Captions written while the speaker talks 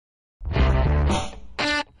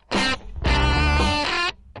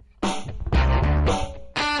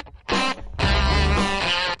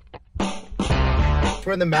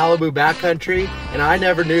we're in the Malibu backcountry, and I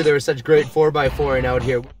never knew there was such great 4x4ing out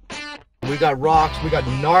here. We got rocks, we got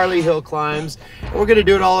gnarly hill climbs, and we're gonna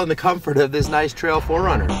do it all in the comfort of this nice trail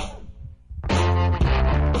 4Runner.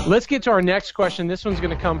 Let's get to our next question. This one's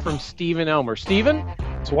gonna come from Steven Elmer. Steven?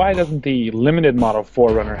 So why doesn't the limited model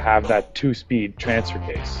 4Runner have that 2-speed transfer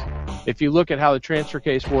case? If you look at how the transfer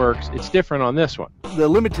case works, it's different on this one. The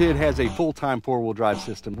Limited has a full-time 4-wheel drive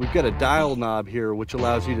system. We've got a dial knob here which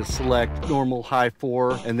allows you to select normal high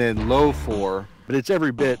 4 and then low 4, but it's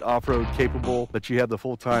every bit off-road capable, but you have the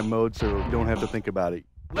full-time mode so you don't have to think about it.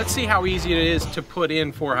 Let's see how easy it is to put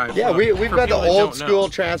in 4 high. Yeah, we've got the old school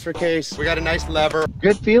transfer case. We got a nice lever.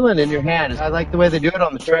 Good feeling in your hand. I like the way they do it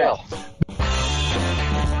on the trail.